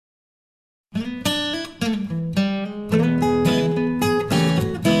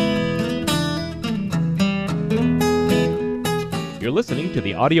You're listening to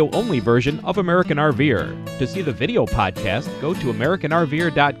the audio-only version of American RVer. To see the video podcast, go to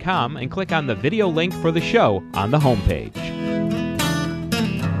AmericanRVer.com and click on the video link for the show on the homepage.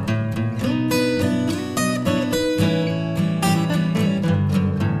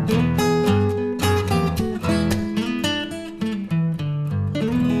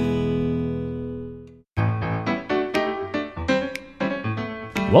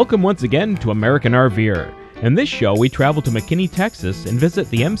 Welcome once again to American RVer. In this show, we travel to McKinney, Texas, and visit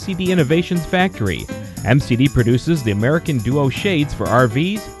the MCD Innovations factory. MCD produces the American Duo shades for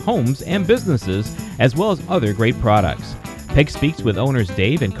RVs, homes, and businesses, as well as other great products. Peg speaks with owners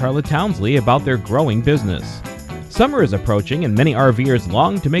Dave and Carla Townsley about their growing business. Summer is approaching, and many RVers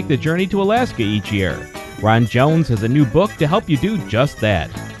long to make the journey to Alaska each year. Ron Jones has a new book to help you do just that.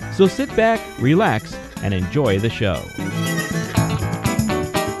 So sit back, relax, and enjoy the show.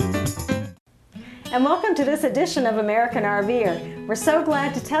 And welcome to this edition of American RVer. We're so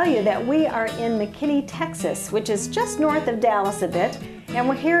glad to tell you that we are in McKinney, Texas, which is just north of Dallas a bit, and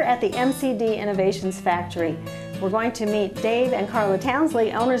we're here at the MCD Innovations factory. We're going to meet Dave and Carla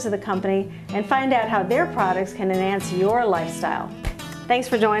Townsley, owners of the company, and find out how their products can enhance your lifestyle. Thanks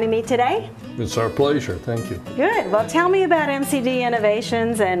for joining me today. It's our pleasure. Thank you. Good. Well, tell me about MCD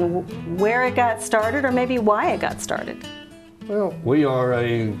Innovations and where it got started, or maybe why it got started. Well, we are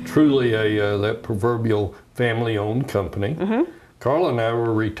truly that proverbial family-owned company. Carla and I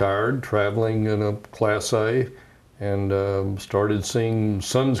were retired, traveling in a Class A, and started seeing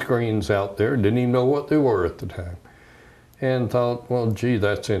sunscreens out there. Didn't even know what they were at the time. And thought, well, gee,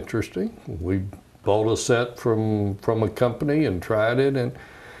 that's interesting. We bought a set from a company and tried it, and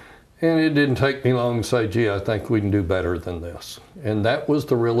it didn't take me long to say, gee, I think we can do better than this. And that was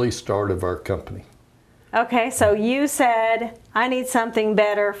the really start of our company. Okay, so you said, I need something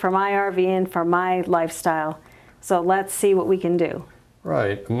better for my RV and for my lifestyle. So let's see what we can do.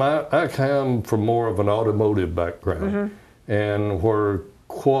 Right. I come from more of an automotive background, and where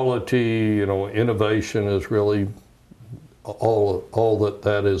quality, innovation is really all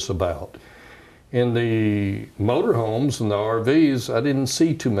that is about. In the motorhomes and the RVs, I didn't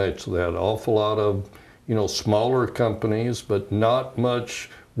see too much of that. An awful lot of, smaller companies, but not much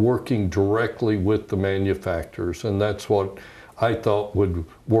working directly with the manufacturers, and that's what I thought would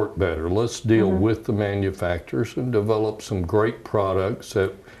work better. Let's deal with the manufacturers and develop some great products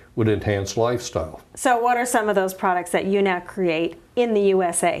that would enhance lifestyle. So what are some of those products that you now create in the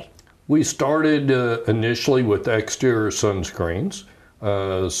USA? We started initially with exterior sunscreens.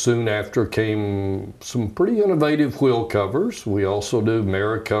 Soon after came some pretty innovative wheel covers. We also do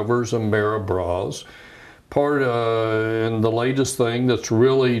Mara covers and Mara bras. And the latest thing that's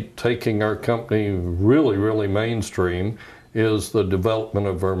really taking our company really mainstream is the development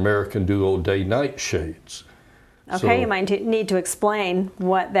of our American Duo day-night shades. Okay, you might need to explain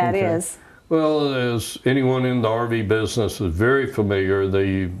what that is. Well, as anyone in the RV business is very familiar,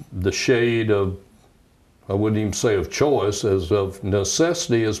 the shade of, I wouldn't even say of choice, as of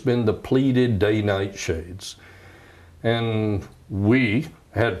necessity, has been the pleated day-night shades. And we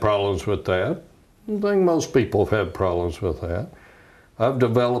had problems with that. I think most people have had problems with that. I've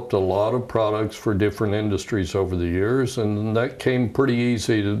developed a lot of products for different industries over the years, and that came pretty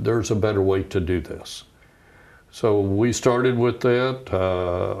easy. There's a better way to do this. So we started with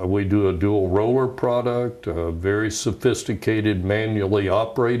that. We do a dual roller product, a very sophisticated manually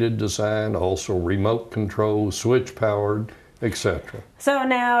operated design, also remote control, switch powered, etc. So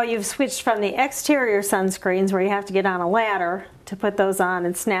now you've switched from the exterior sunscreens where you have to get on a ladder to put those on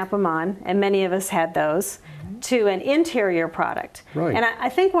and snap them on, and many of us had those, to an interior product. Right. And I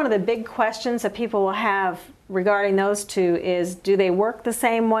think one of the big questions that people will have regarding those two is, do they work the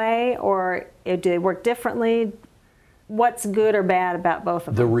same way or do they work differently? What's good or bad about both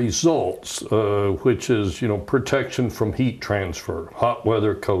of them? The results, which is, protection from heat transfer, hot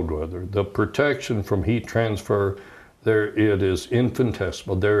weather, cold weather. The protection from heat transfer, it is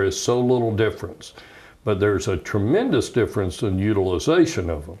infinitesimal. There is so little difference, but there's a tremendous difference in utilization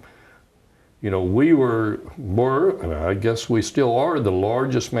of them. We were, and I guess we still are, the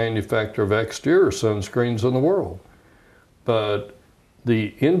largest manufacturer of exterior sunscreens in the world. But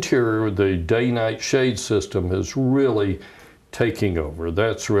the interior, the day-night shade system is really taking over.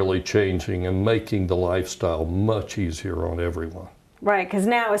 That's really changing and making the lifestyle much easier on everyone. Right, because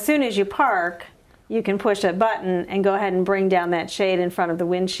now as soon as you park, you can push a button and go ahead and bring down that shade in front of the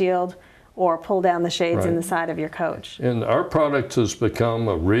windshield or pull down the shades in the side of your coach. And our product has become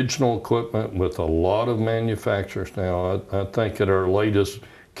original equipment with a lot of manufacturers now. I think at our latest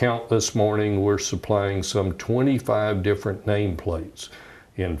count this morning, we're supplying some 25 different nameplates.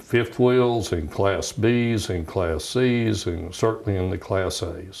 in fifth wheels, in Class Bs, in Class Cs, and certainly in the Class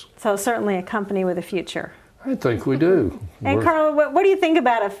As. So certainly a company with a future. I think we do. And Carla, what do you think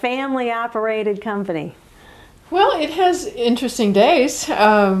about a family-operated company? Well, it has interesting days,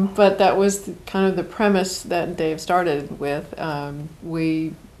 but that was kind of the premise that Dave started with.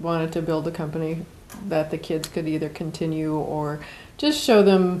 We wanted to build a company that the kids could either continue or just show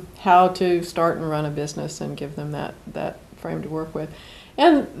them how to start and run a business and give them that frame to work with.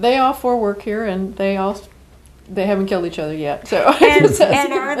 And they all four work here, and they haven't killed each other yet. So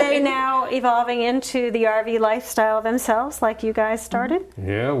and are they now evolving into the RV lifestyle themselves, like you guys started?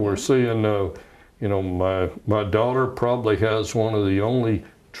 Yeah, we're seeing, my daughter probably has one of the only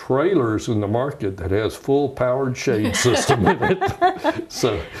trailers in the market that has full powered shade system in it.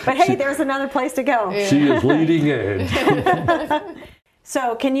 But hey, there's another place to go. She is leading edge.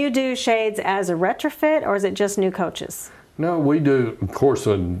 So can you do shades as a retrofit, or is it just new coaches? No, we do, of course,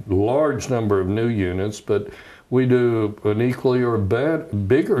 a large number of new units, but we do an equally or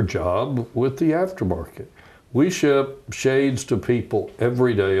bigger job with the aftermarket. We ship shades to people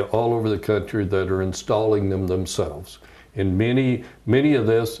every day all over the country that are installing them themselves. And many of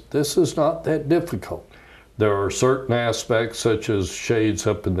this is not that difficult. There are certain aspects, such as shades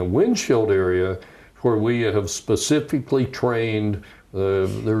up in the windshield area, where we have specifically trained.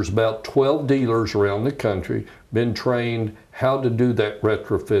 There's about 12 dealers around the country been trained how to do that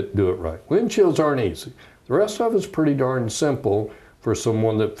retrofit, do it right. Windshields aren't easy. The rest of it's pretty darn simple for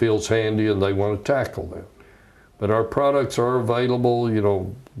someone that feels handy and they want to tackle that. But our products are available.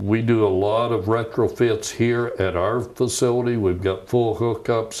 We do a lot of retrofits here at our facility. We've got full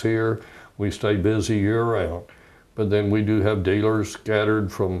hookups here. We stay busy year-round. But then we do have dealers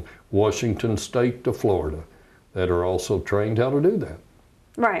scattered from Washington State to Florida that are also trained how to do that.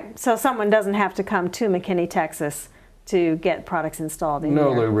 Right. So someone doesn't have to come to McKinney, Texas to get products installed in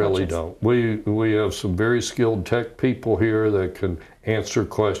No, their they really coaches. don't. We have some very skilled tech people here that can answer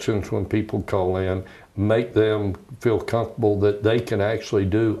questions when people call in, make them feel comfortable that they can actually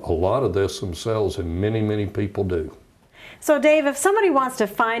do a lot of this themselves, and many people do. So Dave, if somebody wants to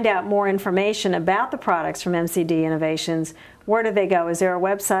find out more information about the products from MCD Innovations, where do they go? Is there a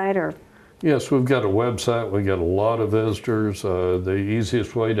website or? Yes, we've got a website. We've got a lot of visitors. The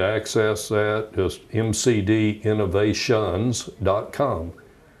easiest way to access that is mcdinnovations.com.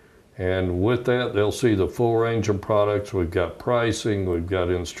 And with that, they'll see the full range of products. We've got pricing. We've got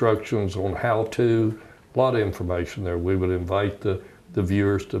instructions on how to. A lot of information there. We would invite the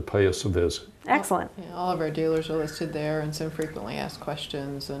viewers to pay us a visit. Excellent. Yeah, all of our dealers are listed there, and some frequently asked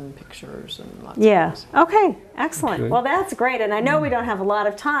questions and pictures and lots of Yeah. things. Okay. Excellent. Okay. Well, that's great. And I know we don't have a lot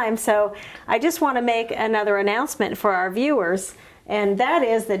of time, so I just want to make another announcement for our viewers. And that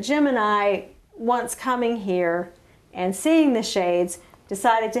is that Jim and I, once coming here and seeing the shades,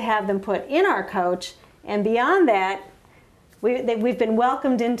 decided to have them put in our coach. And beyond that, we've been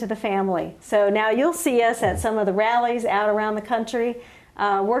welcomed into the family. So now you'll see us at some of the rallies out around the country,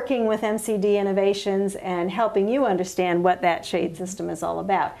 working with MCD Innovations and helping you understand what that shade system is all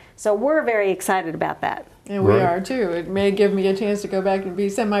about. So we're very excited about that. And we Right. are too. It may give me a chance to go back and be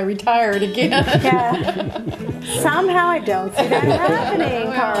semi-retired again. Yeah. Somehow I don't see that happening,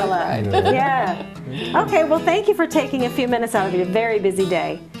 Well, Carla. right. Yeah. Okay, well, thank you for taking a few minutes out of your very busy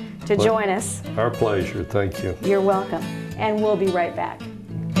day to join us. Our pleasure. Thank you. You're welcome. And we'll be right back.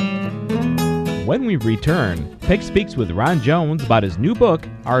 When we return, Pick speaks with Ron Jones about his new book,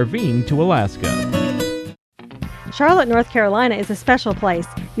 RVing to Alaska. Charlotte, North Carolina is a special place.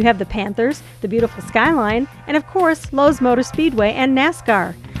 You have the Panthers, the beautiful skyline, and of course, Lowe's Motor Speedway and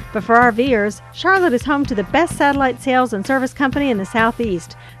NASCAR. But for RVers, Charlotte is home to the best satellite sales and service company in the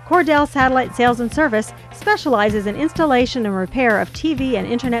Southeast. Cordell Satellite Sales and Service specializes in installation and repair of TV and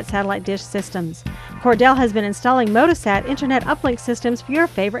internet satellite dish systems. Cordell has been installing Motosat internet uplink systems for your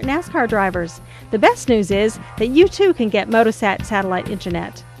favorite NASCAR drivers. The best news is that you too can get Motosat satellite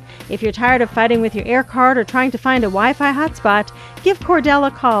internet. If you're tired of fighting with your air card or trying to find a Wi-Fi hotspot, give Cordell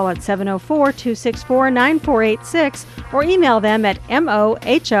a call at 704-264-9486 or email them at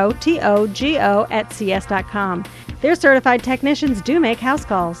mohotogo@cs.com. Their certified technicians do make house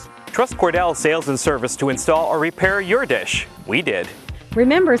calls. Trust Cordell Sales and Service to install or repair your dish. We did.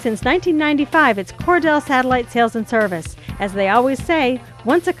 Remember, since 1995, it's Cordell Satellite Sales and Service. As they always say,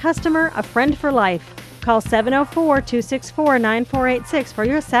 once a customer, a friend for life. Call 704-264-9486 for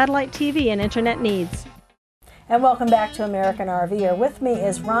your satellite TV and internet needs. And welcome back to American RVer. With me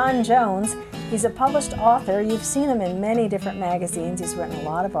is Ron Jones. He's a published author. You've seen him in many different magazines. He's written a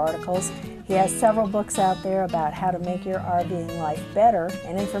lot of articles. He has several books out there about how to make your RVing life better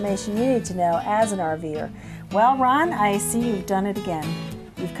and information you need to know as an RVer. Well, Ron, I see you've done it again.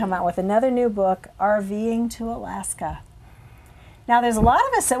 you've come out with another new book, RVing to Alaska. Now, there's a lot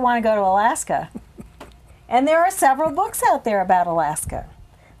of us that want to go to Alaska, and there are several books out there about Alaska.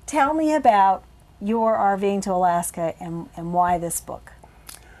 Tell me about your RVing to Alaska and why this book.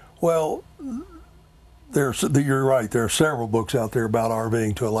 Well, you're right. There are several books out there about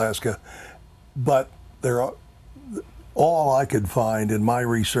RVing to Alaska, but all I could find in my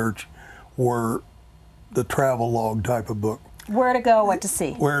research were the travel log type of book. Where to go, what to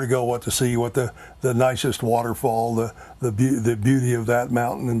see. Where to go, what to see, what the nicest waterfall, the beauty of that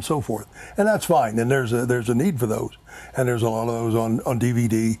mountain, and so forth. And that's fine. And there's a need for those, and there's a lot of those on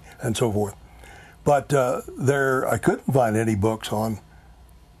DVD and so forth. But I couldn't find any books on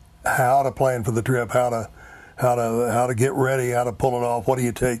how to plan for the trip, how to get ready, how to pull it off, what do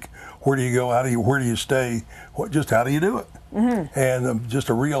you take, where do you go, where do you stay, just how do you do it, and just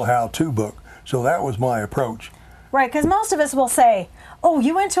a real how-to book. So that was my approach. Right, because most of us will say, "Oh,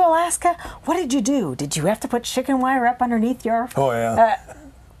 you went to Alaska? What did you do? Did you have to put chicken wire up underneath your?" Oh yeah.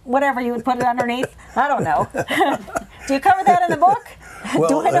 Whatever you would put it underneath. I don't know. Do you cover that in the book? Well,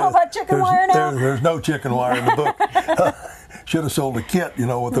 do I know about chicken wire now? There's no chicken wire in the book. Should have sold a kit,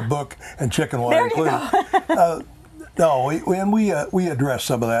 with the book and chicken wire included. No, we addressed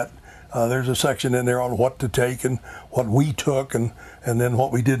some of that. There's a section in there on what to take and what we took, and then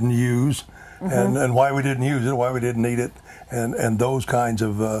what we didn't use, and why we didn't use it, why we didn't need it, and those kinds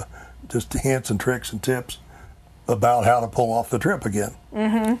of just hints and tricks and tips about how to pull off the trip again.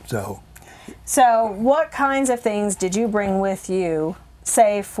 So what kinds of things did you bring with you,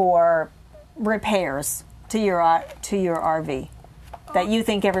 say for repairs to your RV, that you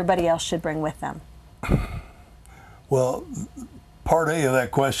think everybody else should bring with them? Well, part A of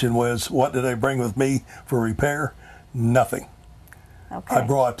that question was, what did I bring with me for repair? Nothing. Okay. I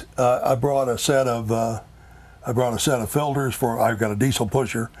brought a set of filters for. I've got a diesel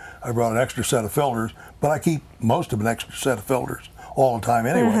pusher. I brought an extra set of filters, but I keep most of an extra set of filters all the time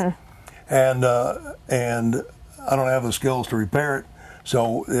anyway. And I don't have the skills to repair it,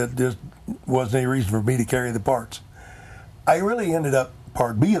 so it just wasn't any reason for me to carry the parts. I really ended up,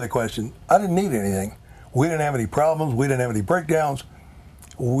 part B of the question, I didn't need anything. We didn't have any problems. We didn't have any breakdowns.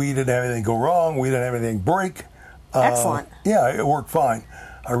 We didn't have anything go wrong. We didn't have anything break. Excellent. Yeah, it worked fine.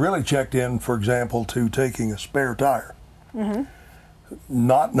 I really checked in, for example, to taking a spare tire.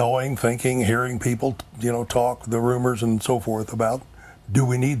 Not knowing, thinking, hearing people, talk, the rumors and so forth about, do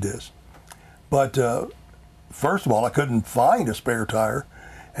we need this? But first of all, I couldn't find a spare tire.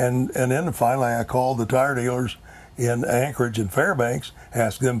 And then finally I called the tire dealers in Anchorage and Fairbanks,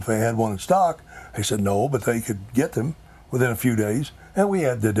 asked them if they had one in stock. They said no, but they could get them within a few days, and we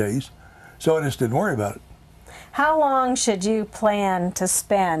had the days, so I just didn't worry about it. How long should you plan to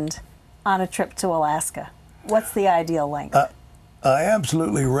spend on a trip to Alaska? What's the ideal length? I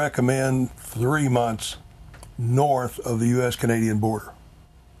absolutely recommend 3 months north of the U.S.-Canadian border,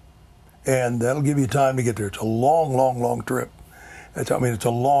 and that'll give you time to get there. It's a long trip. It's a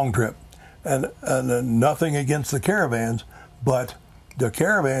long trip, and nothing against the caravans, but the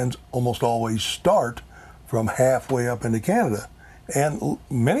caravans almost always start from halfway up into Canada, and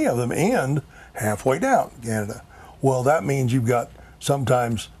many of them end halfway down Canada. Well, that means you've got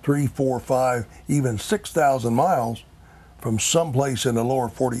sometimes 3, 4, 5, even 6,000 miles from someplace in the lower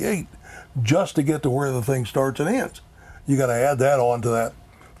 48 just to get to where the thing starts and ends. You got to add that on to that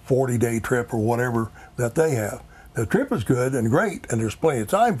 40-day trip or whatever that they have. The trip is good and great, and there's plenty of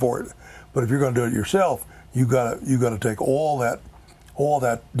time for it. But if you're going to do it yourself, you got to take all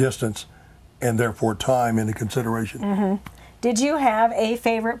that distance and therefore time into consideration. Did you have a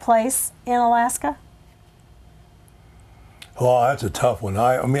favorite place in Alaska? Oh, that's a tough one.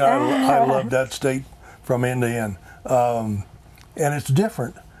 I love that state from end to end, and it's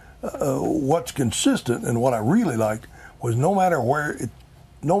different. What's consistent and what I really liked was no matter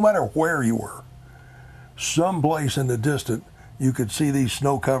where you were, someplace in the distance you could see these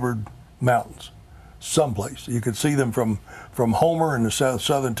snow-covered mountains. Someplace you could see them from Homer in the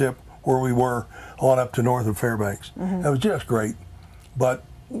southern tip where we were on up to north of Fairbanks. It was just great. But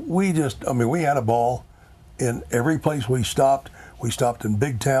we had a ball in every place we stopped. We stopped in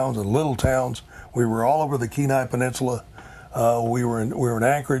big towns and little towns. We were all over the Kenai Peninsula. We were in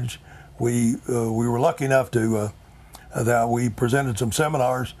Anchorage. We were lucky enough to that we presented some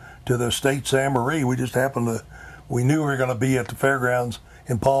seminars to the state Sam Marie. We just we knew we were going to be at the fairgrounds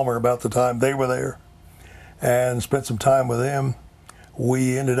in Palmer about the time they were there, and spent some time with them.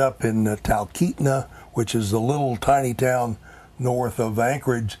 We ended up in Talkeetna, which is the little tiny town north of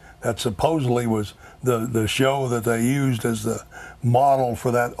Anchorage that supposedly was the show that they used as the model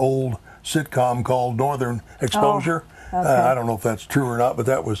for that old sitcom called Northern Exposure. I don't know if that's true or not, but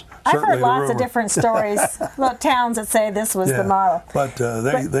that was I've certainly heard lots the of rumor. different stories about towns that say this was the model. But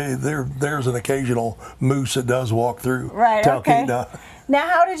there's an occasional moose that does walk through Right, okay. Talkeetna. Now,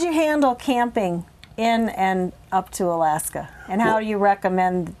 how did you handle camping in and up to Alaska? And how do you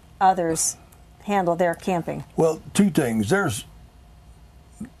recommend others handle their camping? Well, two things. There's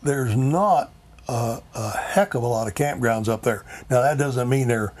not a heck of a lot of campgrounds up there. Now, that doesn't mean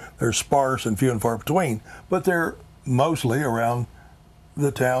they're sparse and few and far between, but they're mostly around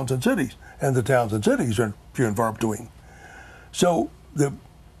the towns and cities, and the towns and cities are few and far between. So the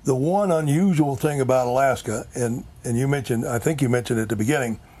one unusual thing about Alaska, and you mentioned, I think you mentioned at the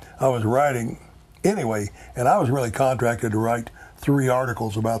beginning, I was writing anyway, and I was really contracted to write 3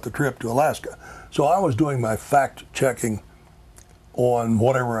 articles about the trip to Alaska. So I was doing my fact checking on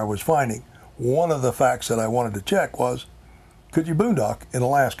whatever I was finding. One of the facts that I wanted to check was, could you boondock in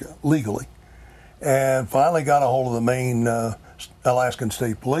Alaska legally? And finally got a hold of the main Alaskan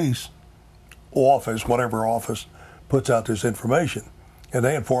State Police office, whatever office puts out this information. And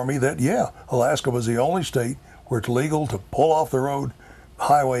they informed me that, yeah, Alaska was the only state where it's legal to pull off the road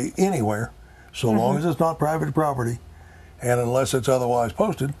highway anywhere, so long as it's not private property, and unless it's otherwise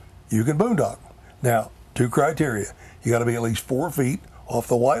posted, you can boondock. Now, 2 criteria. You got to be at least 4 feet off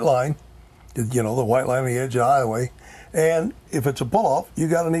the white line, the white line on the edge of the highway, and if it's a pull-off, you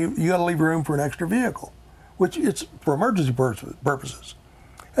got to leave room for an extra vehicle, which it's for emergency purposes,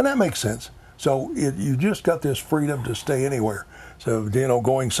 and that makes sense. So you just got this freedom to stay anywhere. So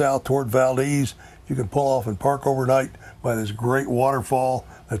going south toward Valdez, you can pull off and park overnight by this great waterfall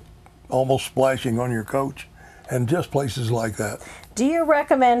that's almost splashing on your coach, and just places like that. Do you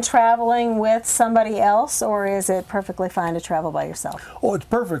recommend traveling with somebody else, or is it perfectly fine to travel by yourself? Oh, it's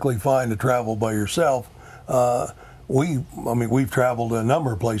perfectly fine to travel by yourself. We've traveled a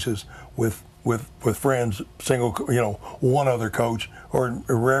number of places with friends, single, one other coach, or in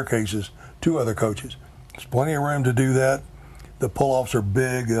rare cases, 2 other coaches. There's plenty of room to do that. The pull-offs are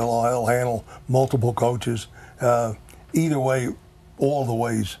big. They'll handle multiple coaches. Either way, all the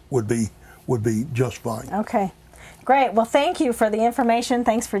ways would be just fine. Okay. Great. Well, thank you for the information.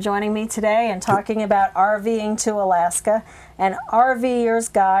 Thanks for joining me today and talking about RVing to Alaska, an RVer's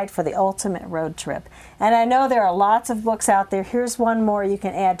Guide for the Ultimate Road Trip. And I know there are lots of books out there. Here's one more you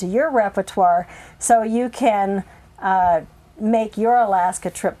can add to your repertoire so you can make your Alaska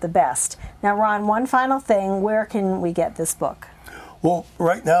trip the best. Now, Ron, one final thing. Where can we get this book? Well,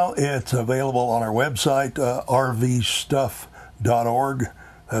 right now it's available on our website, rvstuff.org.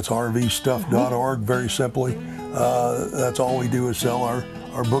 That's rvstuff.org, very simply. That's all we do is sell our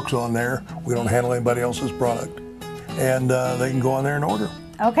books on there. We don't handle anybody else's product. And they can go on there and order.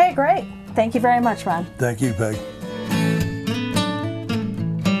 Okay, great. Thank you very much, Ron. Thank you, Peg.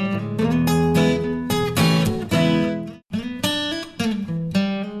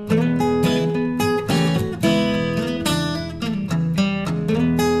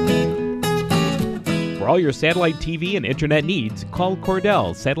 For all your satellite TV and internet needs, call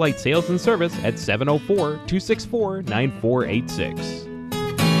Cordell Satellite Sales and Service at 704-264-9486.